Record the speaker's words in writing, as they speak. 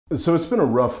So it's been a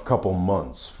rough couple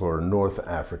months for North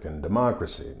African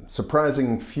democracy.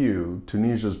 Surprising few,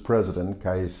 Tunisia's president,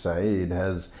 Kais Saied,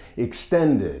 has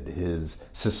extended his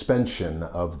suspension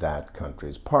of that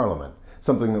country's parliament,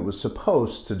 something that was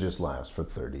supposed to just last for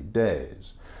 30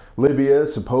 days. Libya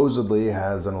supposedly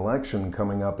has an election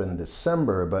coming up in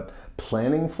December, but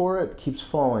planning for it keeps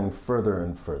falling further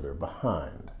and further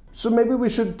behind. So maybe we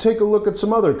should take a look at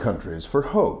some other countries for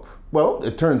hope. Well,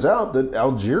 it turns out that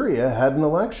Algeria had an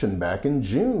election back in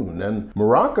June, and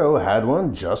Morocco had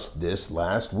one just this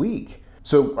last week.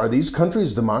 So are these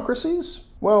countries democracies?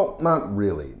 Well, not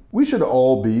really. We should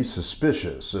all be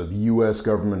suspicious of U.S.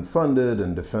 government-funded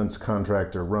and defense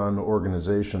contractor-run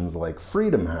organizations like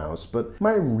Freedom House, but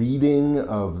my reading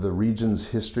of the region's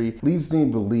history leads me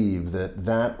to believe that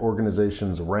that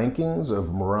organization's rankings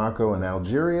of Morocco and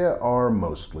Algeria are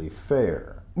mostly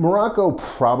fair. Morocco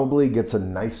probably gets a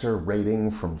nicer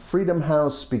rating from Freedom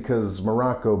House because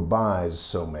Morocco buys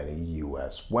so many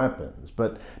U.S. weapons,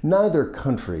 but neither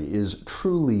country is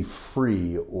truly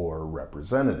free or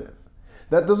representative.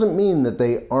 That doesn't mean that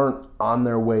they aren't on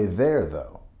their way there,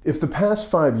 though. If the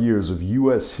past 5 years of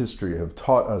U.S. history have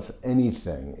taught us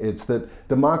anything, it's that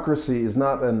democracy is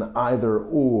not an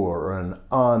either-or or an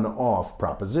on-off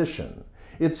proposition.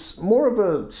 It's more of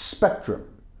a spectrum.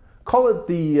 Call it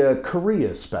the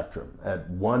Korea spectrum. At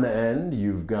one end,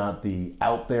 you've got the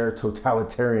out-there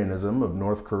totalitarianism of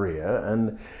North Korea,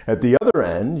 and at the other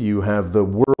end, you have the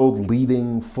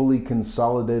world-leading, fully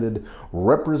consolidated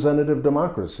representative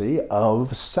democracy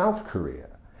of South Korea.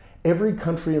 Every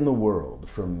country in the world,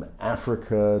 from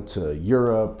Africa to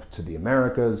Europe to the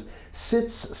Americas,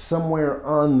 sits somewhere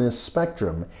on this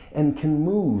spectrum and can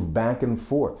move back and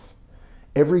forth.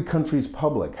 Every country's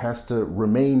public has to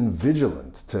remain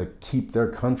vigilant to keep their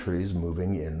countries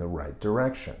moving in the right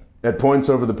direction. At points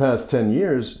over the past 10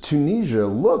 years, Tunisia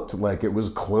looked like it was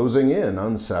closing in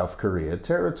on South Korea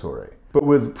territory. But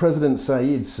with President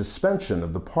Said's suspension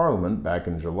of the parliament back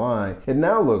in July, it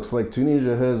now looks like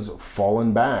Tunisia has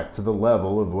fallen back to the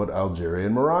level of what Algeria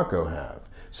and Morocco have.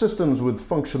 Systems with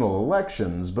functional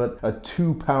elections, but a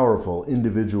too powerful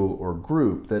individual or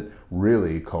group that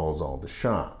really calls all the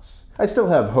shots. I still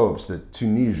have hopes that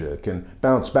Tunisia can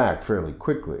bounce back fairly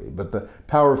quickly, but the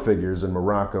power figures in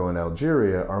Morocco and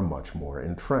Algeria are much more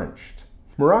entrenched.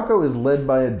 Morocco is led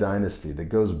by a dynasty that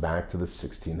goes back to the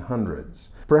 1600s.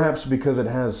 Perhaps because it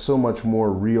has so much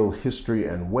more real history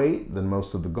and weight than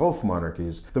most of the Gulf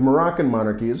monarchies, the Moroccan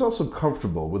monarchy is also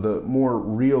comfortable with a more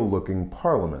real-looking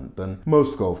parliament than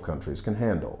most Gulf countries can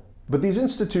handle. But these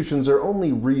institutions are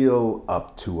only real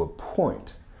up to a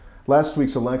point. Last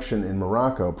week's election in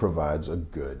Morocco provides a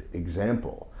good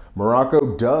example.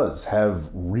 Morocco does have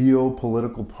real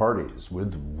political parties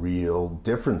with real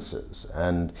differences,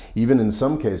 and even in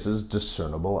some cases,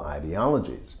 discernible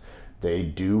ideologies. They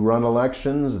do run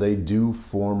elections, they do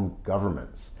form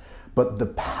governments. But the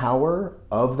power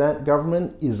of that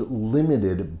government is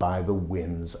limited by the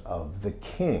whims of the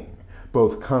king,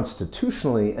 both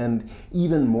constitutionally and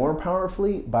even more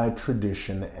powerfully by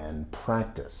tradition and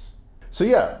practice. So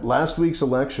yeah, last week's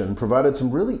election provided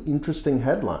some really interesting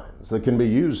headlines that can be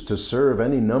used to serve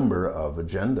any number of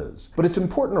agendas. But it's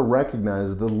important to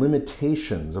recognize the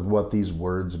limitations of what these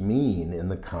words mean in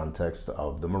the context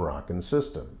of the Moroccan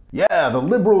system. Yeah, the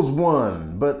liberals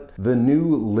won, but the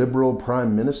new liberal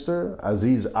prime minister,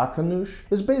 Aziz Akhannouch,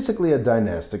 is basically a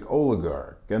dynastic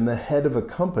oligarch and the head of a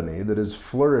company that has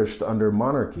flourished under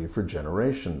monarchy for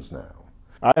generations now.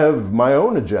 I have my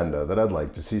own agenda that I'd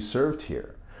like to see served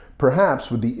here. Perhaps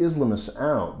with the Islamists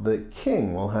out, the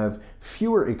king will have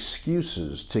fewer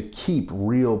excuses to keep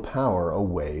real power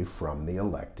away from the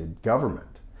elected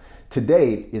government. To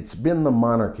date, it's been the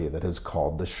monarchy that has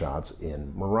called the shots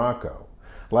in Morocco.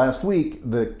 Last week,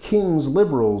 the king's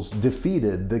liberals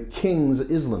defeated the king's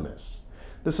Islamists.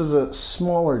 This is a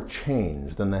smaller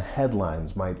change than the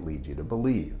headlines might lead you to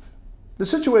believe. The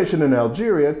situation in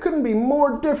Algeria couldn't be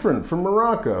more different from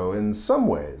Morocco in some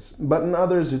ways, but in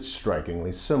others it's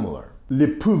strikingly similar. Le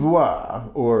pouvoir,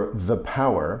 or the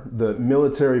power, the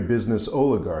military business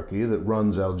oligarchy that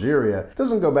runs Algeria,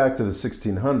 doesn't go back to the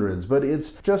 1600s, but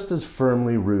it's just as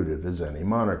firmly rooted as any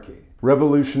monarchy.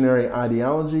 Revolutionary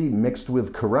ideology mixed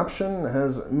with corruption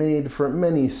has made for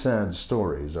many sad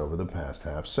stories over the past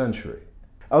half-century.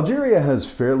 Algeria has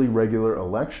fairly regular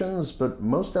elections, but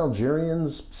most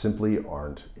Algerians simply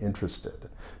aren't interested.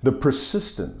 The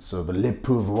persistence of le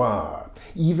pouvoir,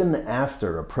 even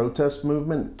after a protest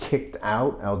movement kicked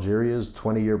out Algeria's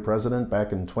 20-year president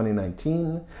back in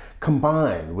 2019,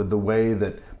 combined with the way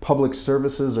that public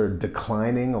services are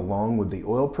declining along with the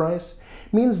oil price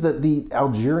means that the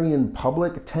Algerian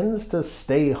public tends to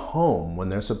stay home when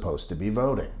they're supposed to be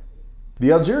voting.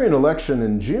 The Algerian election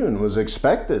in June was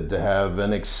expected to have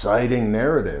an exciting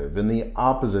narrative in the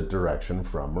opposite direction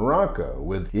from Morocco,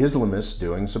 with Islamists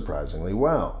doing surprisingly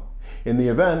well. In the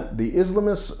event, the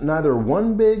Islamists neither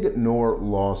won big nor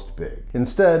lost big.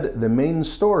 Instead, the main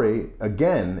story,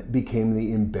 again, became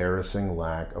the embarrassing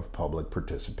lack of public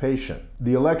participation.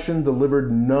 The election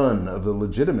delivered none of the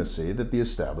legitimacy that the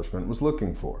establishment was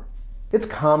looking for. It's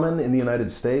common in the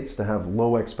United States to have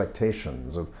low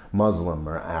expectations of Muslim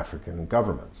or African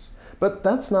governments, but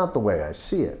that's not the way I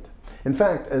see it. In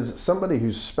fact, as somebody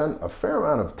who's spent a fair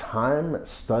amount of time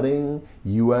studying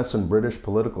US and British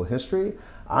political history,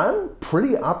 I'm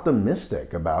pretty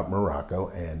optimistic about Morocco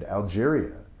and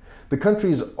Algeria. The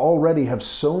countries already have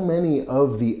so many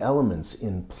of the elements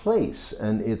in place,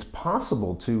 and it's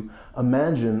possible to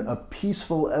imagine a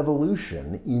peaceful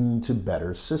evolution into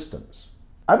better systems.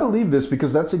 I believe this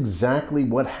because that's exactly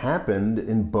what happened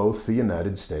in both the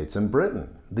United States and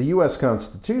Britain. The US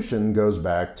Constitution goes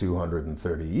back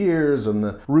 230 years, and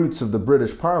the roots of the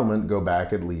British Parliament go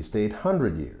back at least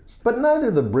 800 years. But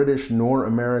neither the British nor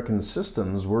American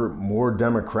systems were more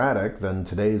democratic than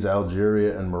today's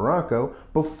Algeria and Morocco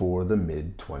before the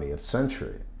mid-20th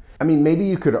century. I mean, maybe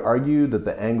you could argue that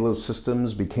the Anglo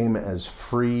systems became as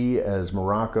free as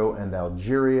Morocco and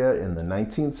Algeria in the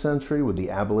 19th century with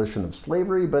the abolition of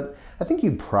slavery, but I think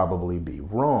you'd probably be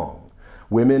wrong.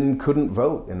 Women couldn't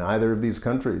vote in either of these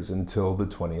countries until the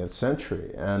 20th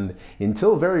century, and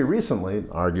until very recently,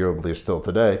 arguably still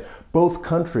today, both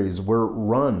countries were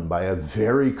run by a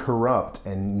very corrupt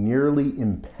and nearly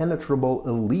impenetrable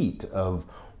elite of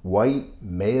white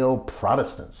male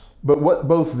Protestants. But what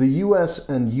both the US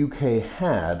and UK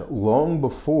had long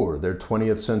before their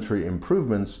 20th century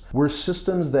improvements were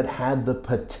systems that had the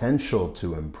potential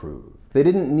to improve. They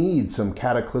didn't need some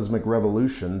cataclysmic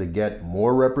revolution to get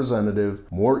more representative,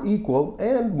 more equal,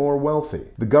 and more wealthy.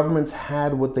 The governments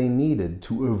had what they needed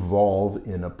to evolve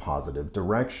in a positive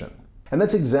direction. And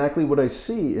that's exactly what I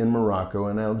see in Morocco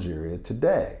and Algeria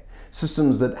today.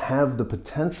 Systems that have the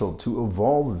potential to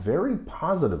evolve very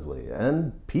positively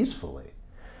and peacefully.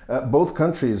 Both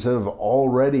countries have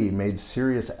already made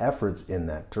serious efforts in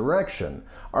that direction.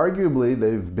 Arguably,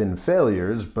 they've been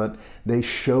failures, but they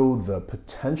show the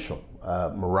potential.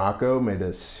 Morocco made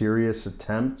a serious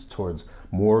attempt towards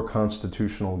more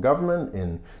constitutional government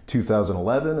in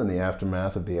 2011 in the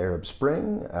aftermath of the Arab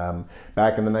Spring.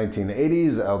 Back in the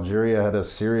 1980s, Algeria had a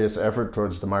serious effort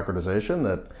towards democratization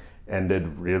that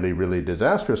ended really, really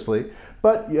disastrously.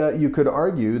 But you could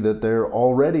argue that they're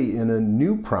already in a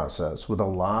new process with a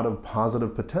lot of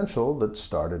positive potential that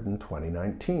started in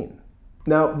 2019.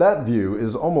 Now, that view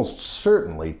is almost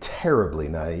certainly terribly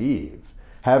naive.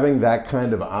 Having that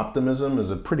kind of optimism is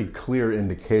a pretty clear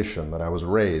indication that I was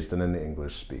raised in an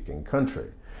English-speaking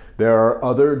country. There are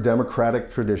other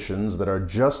democratic traditions that are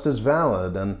just as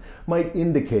valid and might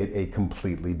indicate a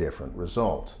completely different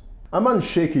result. I'm on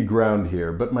shaky ground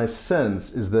here, but my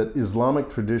sense is that Islamic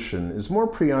tradition is more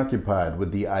preoccupied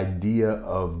with the idea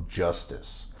of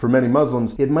justice. For many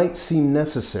Muslims, it might seem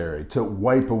necessary to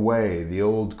wipe away the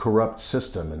old corrupt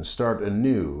system and start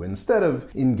anew instead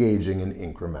of engaging in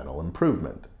incremental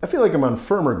improvement. I feel like I'm on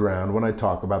firmer ground when I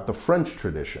talk about the French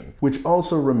tradition, which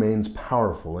also remains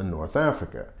powerful in North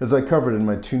Africa, as I covered in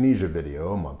my Tunisia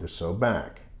video a month or so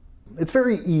back. It's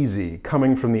very easy,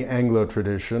 coming from the Anglo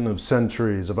tradition of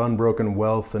centuries of unbroken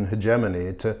wealth and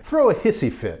hegemony, to throw a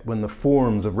hissy fit when the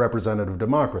forms of representative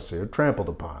democracy are trampled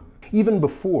upon. Even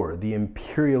before the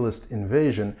imperialist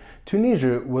invasion,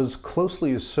 Tunisia was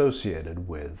closely associated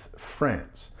with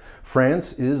France.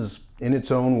 France is, in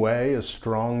its own way, a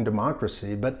strong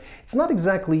democracy, but it's not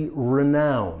exactly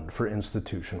renowned for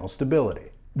institutional stability.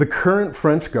 The current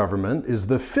French government is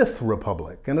the Fifth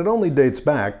Republic, and it only dates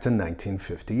back to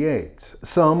 1958.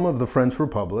 Some of the French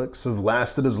republics have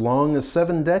lasted as long as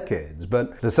 7 decades,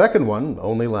 but the second one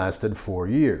only lasted 4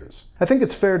 years. I think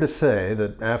it's fair to say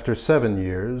that after 7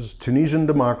 years, Tunisian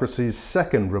democracy's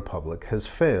second republic has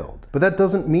failed. But that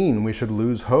doesn't mean we should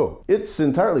lose hope. It's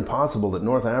entirely possible that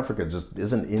North Africa just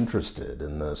isn't interested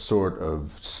in the sort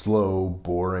of slow,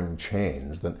 boring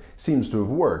change that seems to have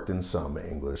worked in some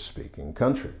English-speaking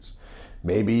countries.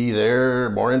 Maybe they're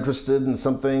more interested in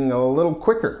something a little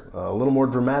quicker, a little more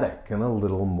dramatic, and a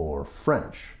little more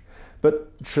French.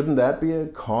 But shouldn't that be a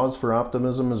cause for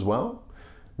optimism as well?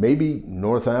 Maybe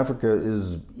North Africa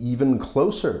is even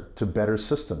closer to better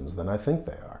systems than I think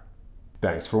they are.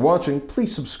 Thanks for watching.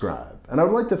 Please subscribe, And I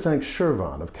would like to thank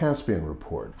Shervan of Caspian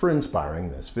Report for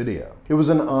inspiring this video. It was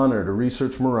an honor to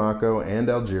research Morocco and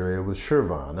Algeria with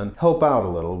Shervan and help out a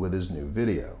little with his new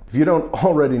video. If you don't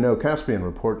already know Caspian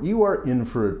Report, you are in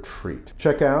for a treat.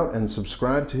 Check out and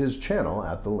subscribe to his channel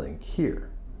at the link here.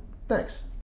 Thanks.